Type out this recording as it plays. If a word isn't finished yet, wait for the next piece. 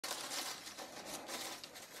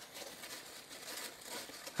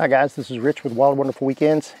Hi guys, this is Rich with Wild Wonderful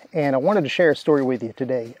Weekends, and I wanted to share a story with you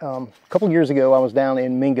today. A couple years ago I was down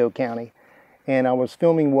in Mingo County and I was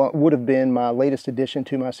filming what would have been my latest addition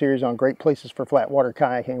to my series on great places for flat water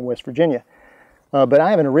kayaking in West Virginia. But I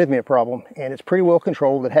have an arrhythmia problem and it's pretty well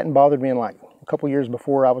controlled. It hadn't bothered me in like a couple years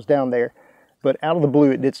before I was down there, but out of the blue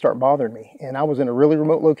it did start bothering me. And I was in a really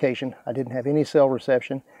remote location. I didn't have any cell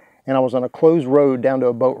reception and I was on a closed road down to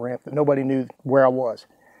a boat ramp that nobody knew where I was.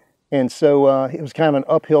 And so it was kind of an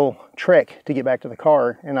uphill trek to get back to the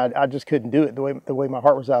car, and I just couldn't do it. The way my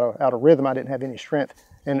heart was out of rhythm, I didn't have any strength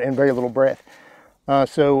and very little breath.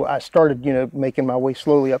 So I started, making my way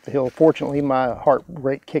slowly up the hill. Fortunately, my heart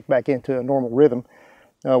rate kicked back into a normal rhythm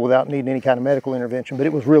without needing any kind of medical intervention. But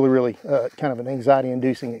it was really kind of an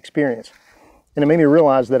anxiety-inducing experience. And it made me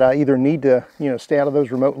realize that I either need to, stay out of those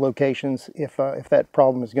remote locations if that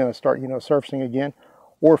problem is going to start, surfacing again,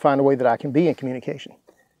 or find a way that I can be in communication.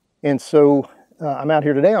 And so I'm out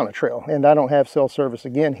here today on a trail, and I don't have cell service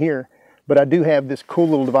again here, but I do have this cool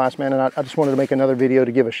little device, man, and I just wanted to make another video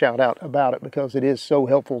to give a shout out about it because it is so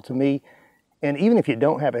helpful to me. And even if you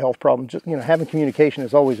don't have a health problem, just having communication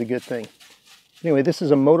is always a good thing. Anyway, this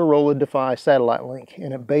is a Motorola Defy Satellite Link,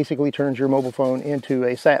 and it basically turns your mobile phone into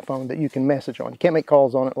a sat phone that you can message on. You can't make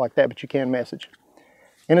calls on it like that, but you can message.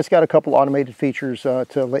 And it's got a couple automated features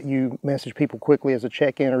to let you message people quickly as a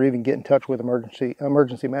check-in or even get in touch with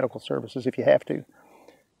emergency medical services if you have to.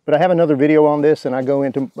 But I have another video on this and I go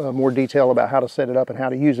into more detail about how to set it up and how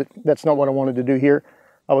to use it. That's not what I wanted to do here.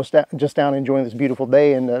 I was just down enjoying this beautiful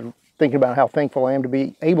day and thinking about how thankful I am to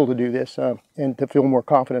be able to do this and to feel more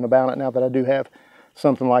confident about it now that I do have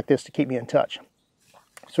something like this to keep me in touch.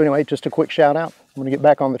 So anyway, just a quick shout out. I'm going to get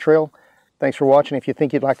back on the trail. Thanks for watching. If you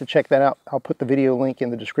think you'd like to check that out, I'll put the video link in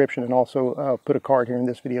the description and also put a card here in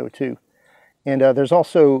this video too. And there's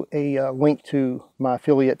also a link to my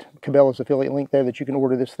affiliate, Cabela's affiliate link there that you can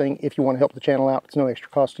order this thing if you want to help the channel out. It's no extra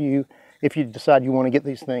cost to you. If you decide you want to get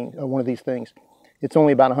these things, one of these things, it's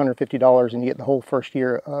only about $150 and you get the whole first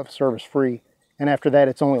year of service free. And after that,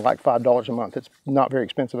 it's only like $5 a month. It's not very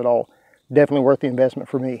expensive at all. Definitely worth the investment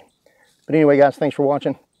for me. But anyway, guys, thanks for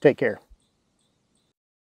watching. Take care.